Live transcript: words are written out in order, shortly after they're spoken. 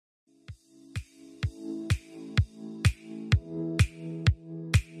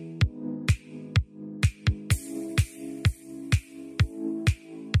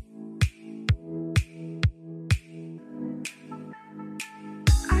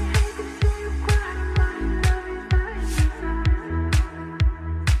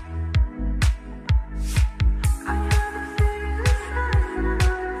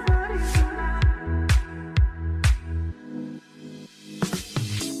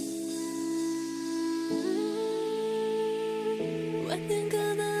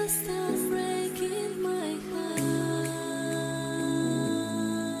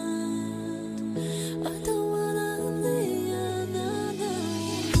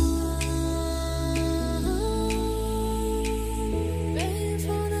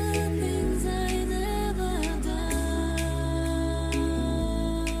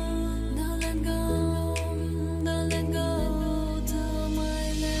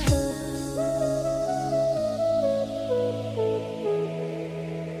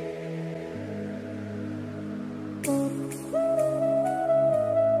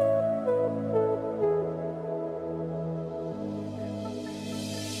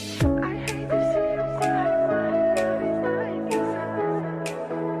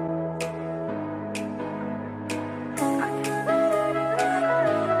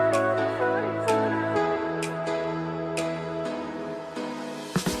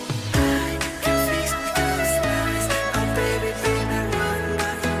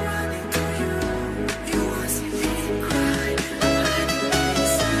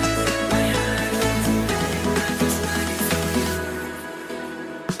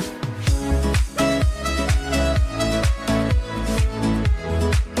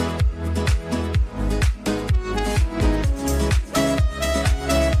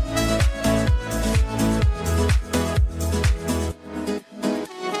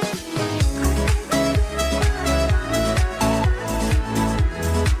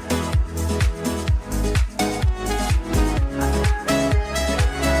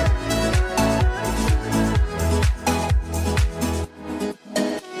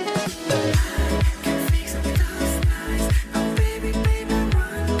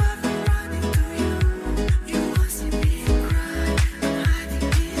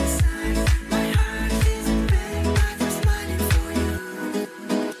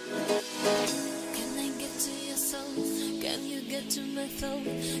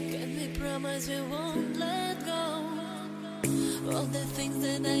all the things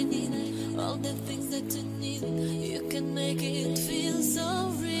that I need, all the things that you need. You can make it feel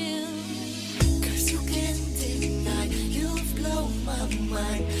so real. 'Cause you can't deny, you've blown my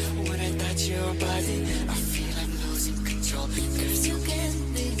mind. When I touch your body, I feel I'm losing control. 'Cause you can't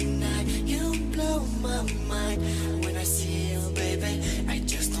deny, you blow my mind. When I see you, baby, I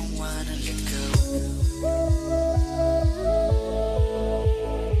just don't wanna let go.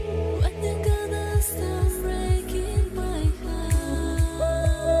 When you gonna stop breaking my heart?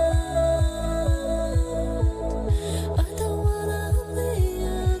 I don't wanna be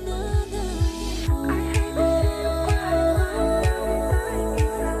another one.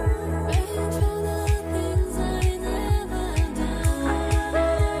 Paying for the things I never done.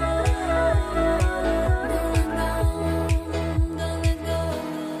 Don't let go, don't let go,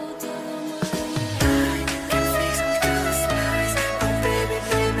 don't can fix those lies. Oh baby,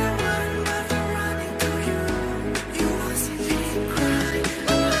 baby, run, but I'm running to you. You won't see me cry.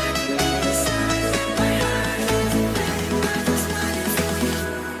 I'm hiding inside. My heart is in pain, but I'm smiling for you.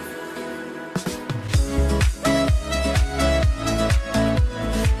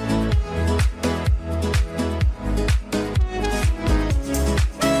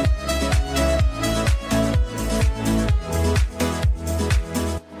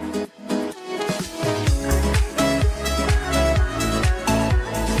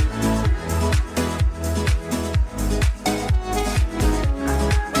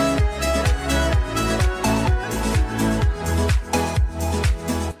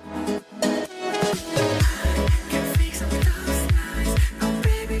 Can fix those lies. Oh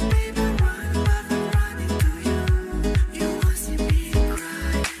baby, baby, run, but I'm running to you. You won't see me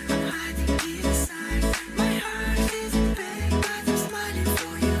cry. I'm hiding inside. My heart is in pain, but I'm smiling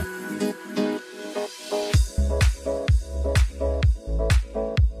for you.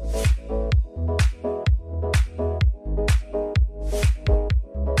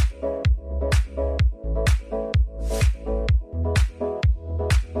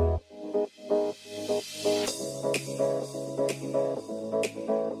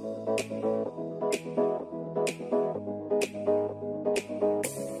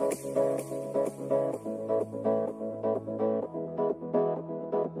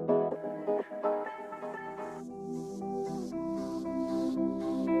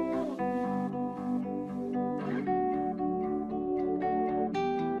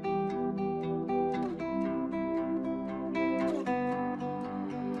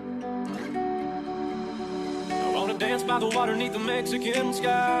 I wanna dance by the water neath the Mexican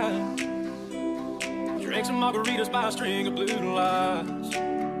sky. Drink some margaritas by a string of blue lights.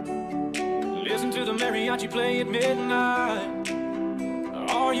 Listen to the mariachi play at midnight.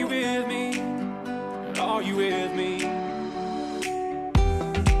 Are you with me? Are you with me?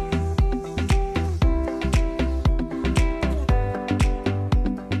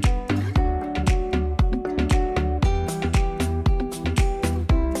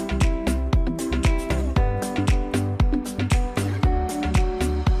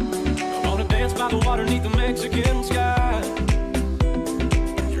 I wanna dance by the water neath the Mexican sky.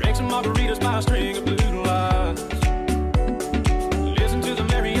 Drink some margaritas by a string of blue lights. Listen to the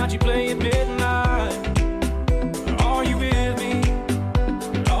mariachi play at midnight. Are you with me?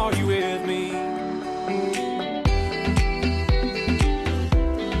 Are you with me?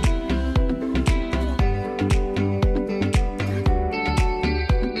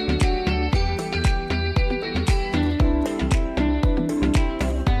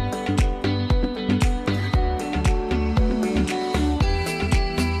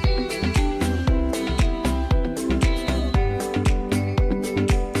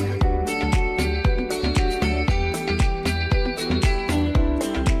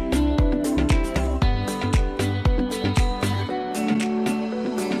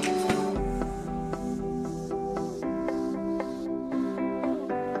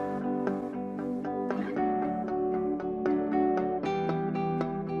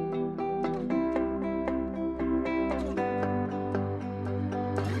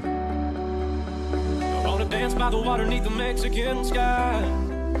 Dance by the water neath the Mexican sky.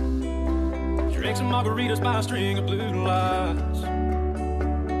 Drink some margaritas by a string of blue lights.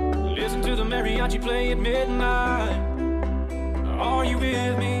 Listen to the mariachi play at midnight. Are you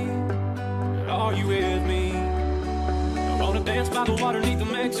with me? Are you with me? I wanna dance by the water neath the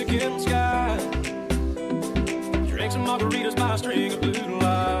Mexican sky. Drink some margaritas by a string of blue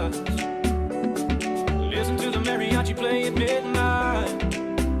lights. Listen to the mariachi play at midnight.